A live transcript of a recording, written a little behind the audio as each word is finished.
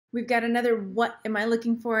We've got another What Am I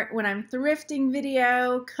Looking For When I'm Thrifting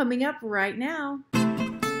video coming up right now.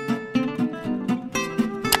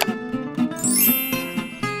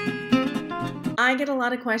 I get a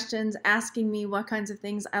lot of questions asking me what kinds of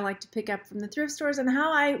things I like to pick up from the thrift stores and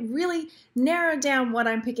how I really narrow down what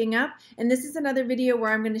I'm picking up. And this is another video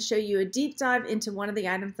where I'm going to show you a deep dive into one of the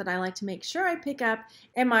items that I like to make sure I pick up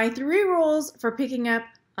and my 3 rules for picking up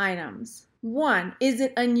items. 1, is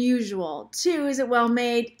it unusual? 2, is it well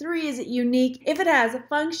made? 3, is it unique? If it has a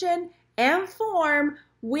function and form,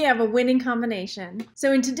 we have a winning combination.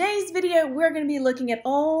 So in today's video, we're going to be looking at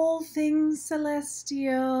all things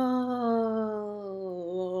celestial.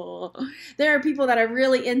 There are people that are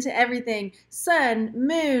really into everything. Sun,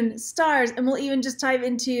 moon, stars, and we'll even just dive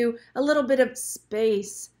into a little bit of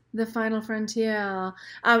space, the final frontier,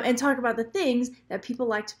 and talk about the things that people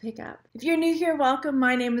like to pick up. If you're new here, welcome.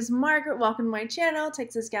 My name is Margaret. Welcome to my channel,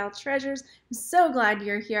 Texas Gal Treasures. I'm so glad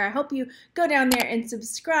you're here. I hope you go down there and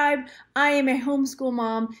subscribe. I am a homeschool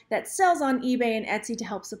mom that sells on eBay and Etsy to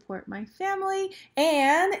help support my family.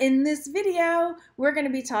 And in this video, we're going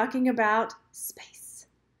to be talking about space,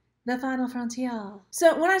 the final frontier.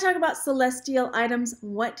 So when I talk about celestial items,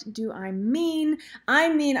 what do I mean?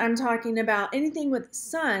 I'm talking about anything with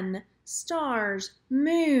sun, stars,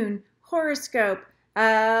 moon, horoscope,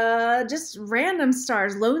 just random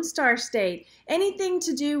stars, lone star state, anything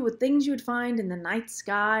to do with things you would find in the night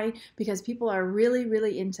sky, because people are really,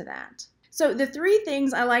 really into that. So the 3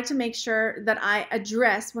 things I like to make sure that I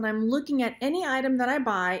address when I'm looking at any item that I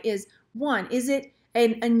buy is, 1, is it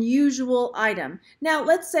an unusual item? Now,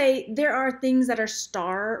 let's say there are things that are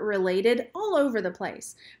star related all over the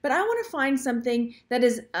place, but I want to find something that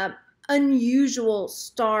is unusual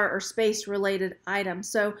star or space related item.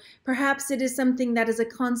 So perhaps it is something that is a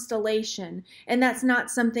constellation, and that's not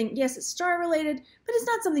something, yes, it's star related, but it's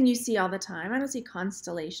not something you see all the time. I don't see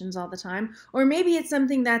constellations all the time. Or maybe it's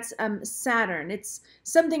something that's Saturn. It's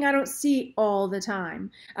something I don't see all the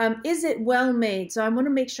time. Is it well made? So I want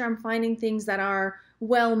to make sure I'm finding things that are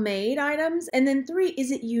well-made items. And then 3, is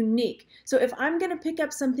it unique? So if I'm going to pick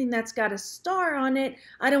up something that's got a star on it,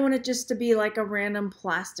 I don't want it just to be like a random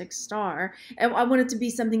plastic star. I want it to be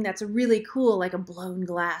something that's really cool, like a blown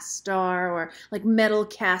glass star or like metal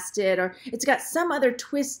casted, or it's got some other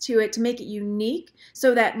twist to it to make it unique,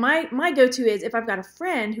 so that my go-to is, if I've got a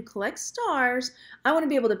friend who collects stars, I want to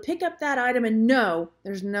be able to pick up that item and know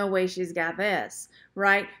there's no way she's got this,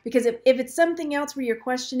 right? Because if it's something else where you're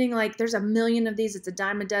questioning, like there's a million of these, it's a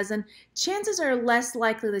dime a dozen, chances are less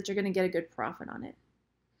likely that you're going to get a good profit on it.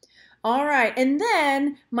 All right, and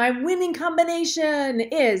then my winning combination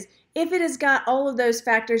is if it has got all of those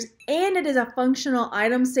factors and it is a functional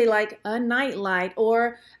item, say like a nightlight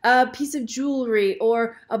or a piece of jewelry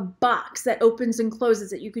or a box that opens and closes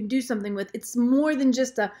that you can do something with. It's more than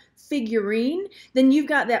just a figurine. Then you've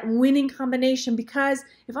got that winning combination, because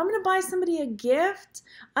if I'm going to buy somebody a gift,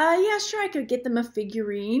 yeah, sure, I could get them a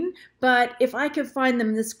figurine, but if I could find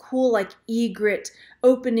them this cool like egret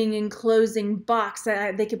opening and closing box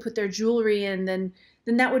that they could put their jewelry in, then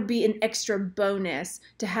that would be an extra bonus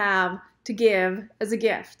to have to give as a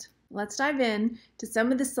gift. Let's dive in to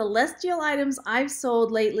some of the celestial items I've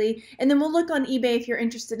sold lately, and then we'll look on eBay if you're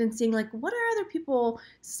interested in seeing like what are other people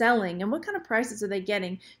selling and what kind of prices are they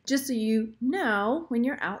getting, just so you know when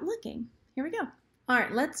you're out looking. Here we go. All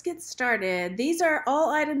right, let's get started. These are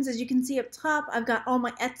all items, as you can see up top. I've got all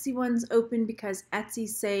my Etsy ones open because Etsy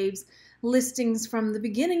saves listings from the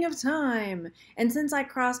beginning of time. And since I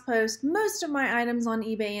cross-post most of my items on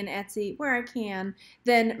eBay and Etsy where I can,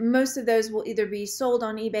 then most of those will either be sold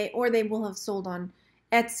on eBay or they will have sold on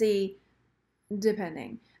Etsy,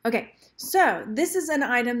 depending. Okay, so this is an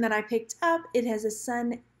item that I picked up. It has a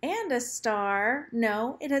sun and a star.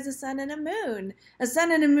 No, it has a sun and a moon. A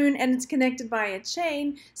sun and a moon, and it's connected by a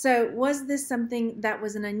chain. So was this something that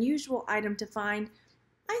was an unusual item to find?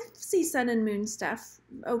 I see sun and moon stuff,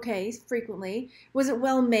 okay, frequently. Was it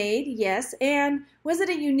well made? Yes. And was it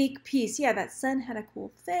a unique piece? Yeah, that sun had a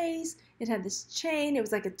cool face. It had this chain. It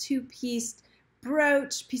was like a 2-piece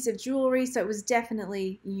brooch, piece of jewelry, so it was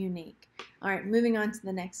definitely unique. All right, moving on to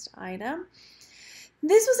the next item.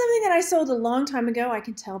 This was something that I sold a long time ago. I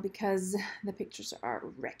can tell because the pictures are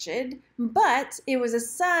wretched, but it was a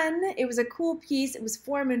sun. It was a cool piece. It was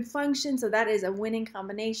form and function, so that is a winning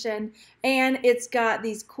combination. And it's got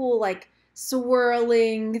these cool like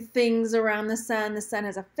swirling things around the sun. The sun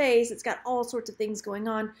has a face. It's got all sorts of things going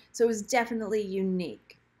on, so it was definitely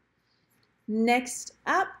unique. Next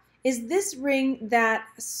up is this ring that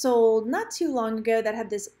sold not too long ago that had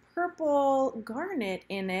this purple garnet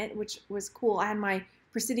in it, which was cool. I had my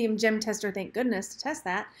Presidium gem tester, thank goodness, to test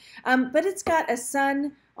that. But it's got a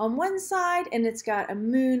sun on one side and it's got a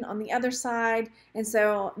moon on the other side, and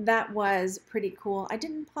so that was pretty cool. I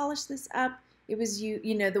didn't polish this up. It was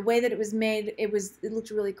you know, the way that it was made, it looked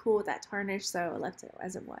really cool with that tarnish, so I left it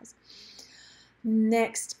as it was.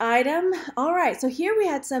 Next item. All right, so here we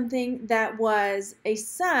had something that was a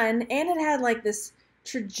sun, and it had like this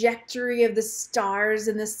trajectory of the stars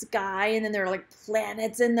in the sky, and then there were like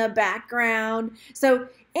planets in the background. So,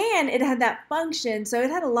 and it had that function, so it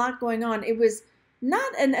had a lot going on. It was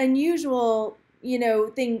not an unusual, you know,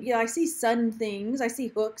 thing. You know, I see sun things, I see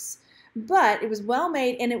hooks, but it was well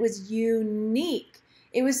made and it was unique.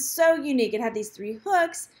 It was so unique. It had these 3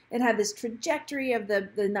 hooks. It had this trajectory of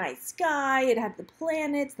the night sky. It had the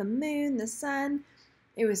planets, the moon, the sun.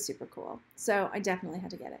 It was super cool. So I definitely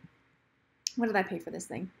had to get it. What did I pay for this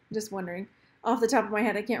thing? Just wondering. Off the top of my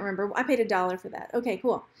head, I can't remember. I paid $1 for that. Okay,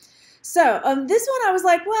 cool. So this one I was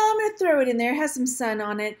like, well, I'm going to throw it in there. It has some sun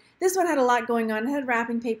on it. This one had a lot going on. It had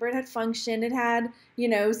wrapping paper. It had function. It had, you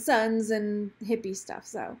know, suns and hippie stuff.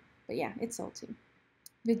 So, but yeah, it sold too.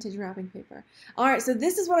 Vintage wrapping paper. All right, so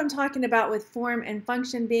this is what I'm talking about with form and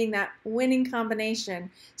function being that winning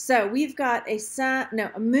combination. So we've got a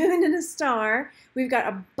moon and a star. We've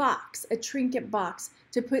got a box, a trinket box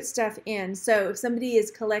to put stuff in. So if somebody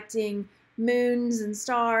is collecting moons and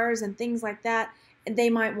stars and things like that,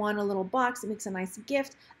 they might want a little box. It makes a nice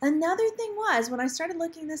gift. Another thing was, when I started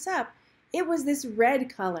looking this up, it was this red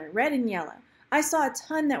color, red and yellow. I saw a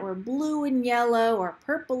ton that were blue and yellow or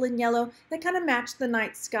purple and yellow that kind of matched the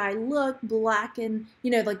night sky look, black and,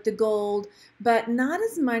 you know, like the gold, but not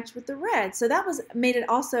as much with the red. So that made it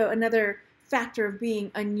also another factor of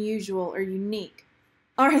being unusual or unique.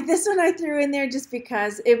 All right, this one I threw in there just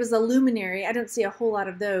because it was a luminary. I don't see a whole lot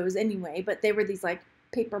of those anyway, but they were these like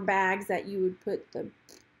paper bags that you would put the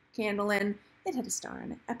candle in. It had a star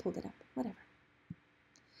in it. I pulled it up, whatever.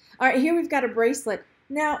 All right, here we've got a bracelet.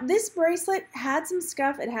 Now, this bracelet had some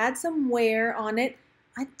scuff. It had some wear on it.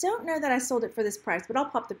 I don't know that I sold it for this price, but I'll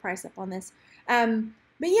pop the price up on this. But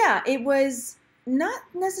yeah, it was not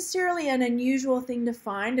necessarily an unusual thing to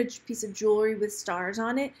find, a piece of jewelry with stars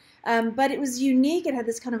on it, but it was unique. It had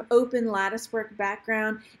this kind of open latticework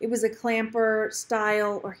background. It was a clamper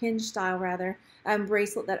style, or hinge style rather,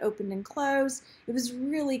 bracelet that opened and closed. It was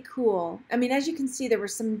really cool. I mean, as you can see, there were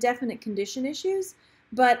some definite condition issues,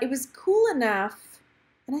 but it was cool enough.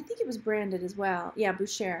 And I think it was branded as well. Yeah,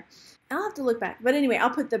 Boucher. I'll have to look back. But anyway, I'll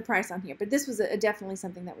put the price on here. But this was definitely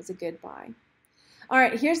something that was a good buy. All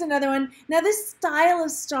right, here's another one. Now, this style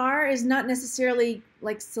of star is not necessarily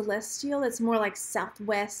like celestial. It's more like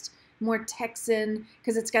Southwest, more Texan,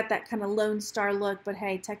 because it's got that kind of Lone Star look. But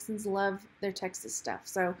hey, Texans love their Texas stuff.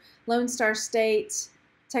 So Lone Star State,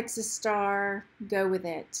 Texas Star, go with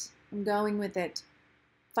it. I'm going with it.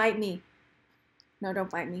 Fight me. No,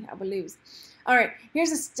 don't fight me. I will lose. All right,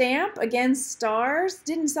 here's a stamp. Again, stars.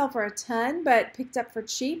 Didn't sell for a ton, but picked up for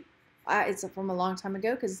cheap. It's from a long time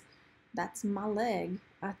ago because that's my leg.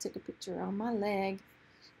 I took a picture on my leg.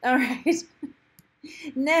 All right.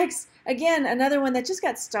 Next, again, another one that just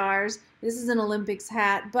got stars. This is an Olympics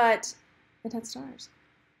hat, but it had stars.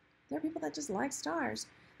 There are people that just like stars.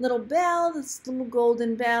 Little bell, this little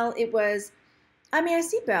golden bell. It was, I mean, I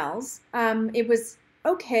see bells. It was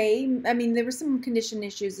okay. I mean, there were some condition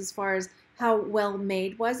issues as far as how well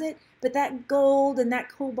made was it, but that gold and that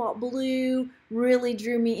cobalt blue really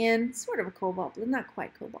drew me in. Sort of a cobalt blue, not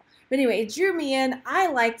quite cobalt. But anyway, it drew me in. I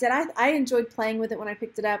liked it. I enjoyed playing with it when I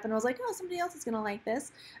picked it up, and I was like, oh, somebody else is going to like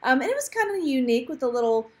this. And it was kind of unique with the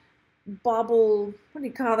little bauble, what do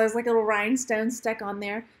you call those, like little rhinestones stuck on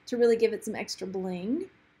there to really give it some extra bling.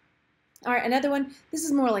 All right, another one. This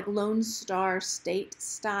is more like Lone Star State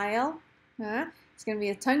style. It's going to be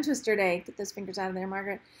a tongue twister day. Get those fingers out of there,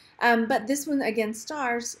 Margaret. But this one, again,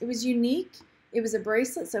 stars. It was unique. It was a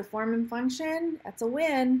bracelet, so form and function. That's a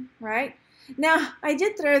win, right? Now, I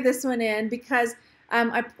did throw this one in because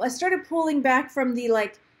I started pulling back from the,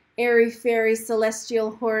 like, airy-fairy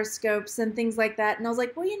celestial horoscopes and things like that. And I was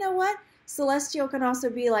like, well, you know what? Celestial can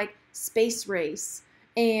also be, like, space race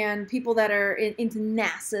and people that are into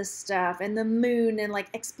NASA stuff and the moon and like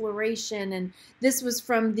exploration. And this was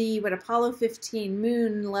from the Apollo 15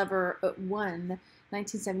 Moon Lover 1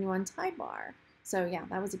 1971 tie bar. So yeah,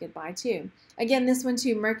 that was a good buy too. Again, this one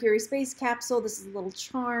too, Mercury space capsule. This is a little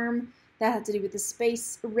charm that had to do with the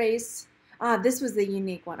space race. This was the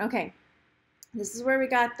unique one. Okay, this is where we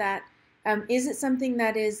got that. Is it something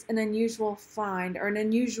that is an unusual find or an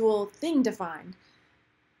unusual thing to find?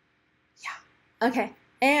 Yeah. Okay.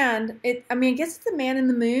 And I mean, I guess it's the man in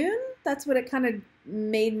the moon. That's what it kind of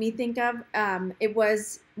made me think of. It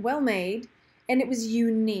was well made. and it was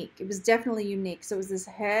unique. It was definitely unique. So it was this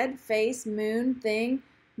head, face, moon thing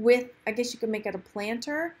with, I guess you could make it a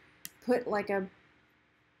planter, put like a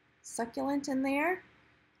succulent in there.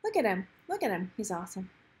 Look at him. Look at him. He's awesome.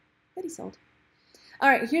 But he sold. All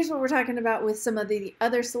right, here's what we're talking about with some of the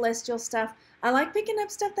other celestial stuff. I like picking up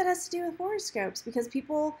stuff that has to do with horoscopes because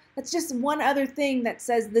people, that's just one other thing that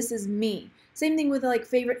says this is me. Same thing with like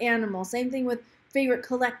favorite animal, same thing with favorite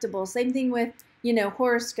collectible, same thing with, you know,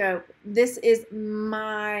 horoscope. This is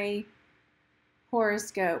my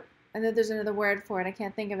horoscope. I know there's another word for it. I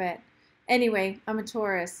can't think of it. Anyway, I'm a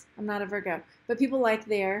Taurus. I'm not a Virgo. But people like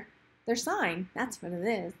their sign. That's what it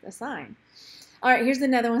is, the sign. All right, here's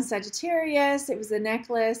another one, Sagittarius. It was a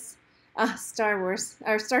necklace. Star Wars,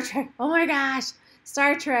 or Star Trek. Oh my gosh,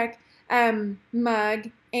 Star Trek mug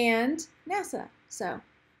and NASA. So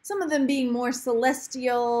some of them being more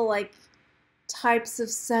celestial, like types of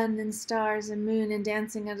sun and stars and moon and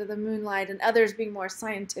dancing under the moonlight, and others being more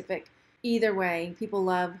scientific. Either way, people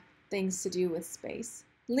love things to do with space.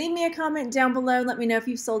 Leave me a comment down below. Let me know if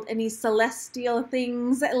you've sold any celestial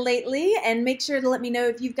things lately, and make sure to let me know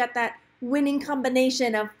if you've got that winning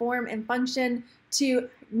combination of form and function to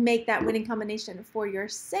make that winning combination for your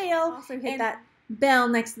sale. Also hit that bell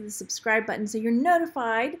next to the subscribe button so you're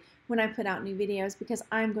notified when I put out new videos, because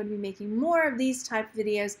I'm going to be making more of these type of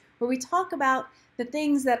videos where we talk about the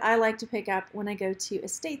things that I like to pick up when I go to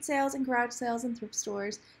estate sales and garage sales and thrift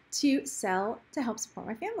stores to sell to help support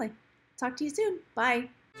my family. Talk to you soon. Bye.